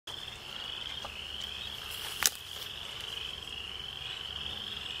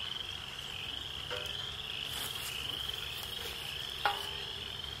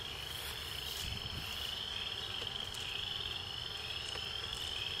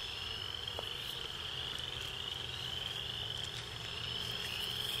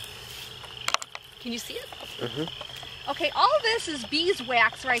Can you see it? Mm-hmm. Okay, all of this is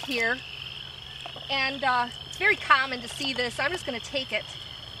beeswax right here. And it's very common to see this. I'm just going to take it.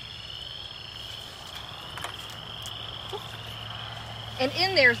 And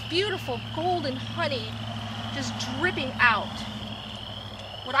in there's beautiful golden honey just dripping out.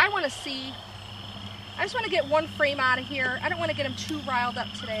 What I want to see, I just want to get one frame out of here. I don't want to get them too riled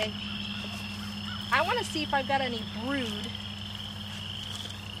up today. I want to see if I've got any brood.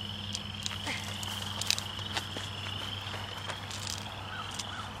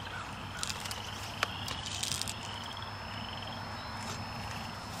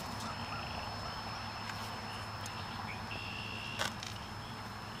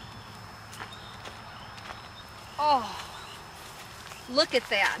 Oh, look at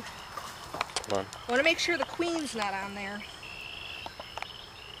that. Come on. I want to make sure the queen's not on there.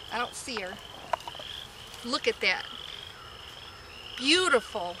 I don't see her. Look at that.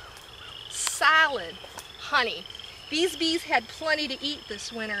 Beautiful, solid honey. These bees had plenty to eat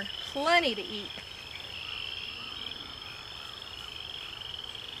this winter. Plenty to eat.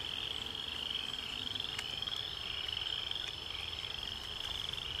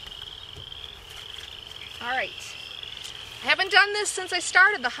 All right. I haven't done this since I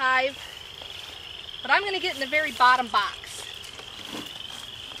started the hive, but I'm going to get in the very bottom box.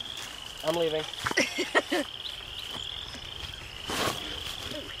 I'm leaving.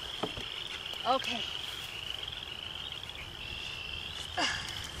 Okay.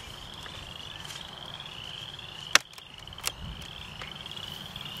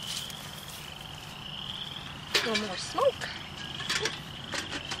 A little more smoke.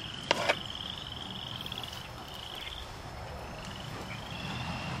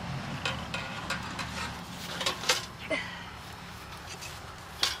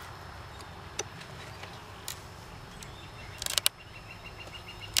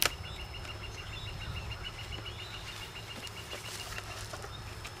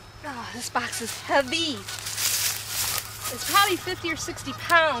 Oh, this box is heavy. It's probably 50 or 60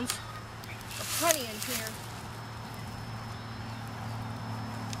 pounds of honey in here.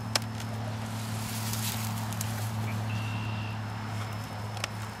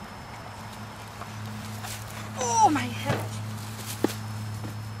 Oh, my head.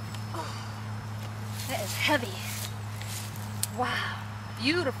 Oh, that is heavy. Wow.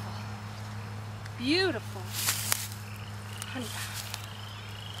 Beautiful. Beautiful. Honey.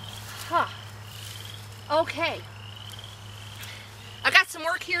 Huh. Okay. I got some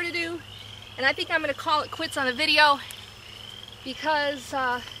work here to do, and I think I'm going to call it quits on the video because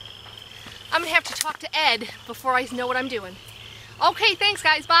I'm going to have to talk to Ed before I know what I'm doing. Okay, thanks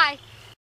guys. Bye.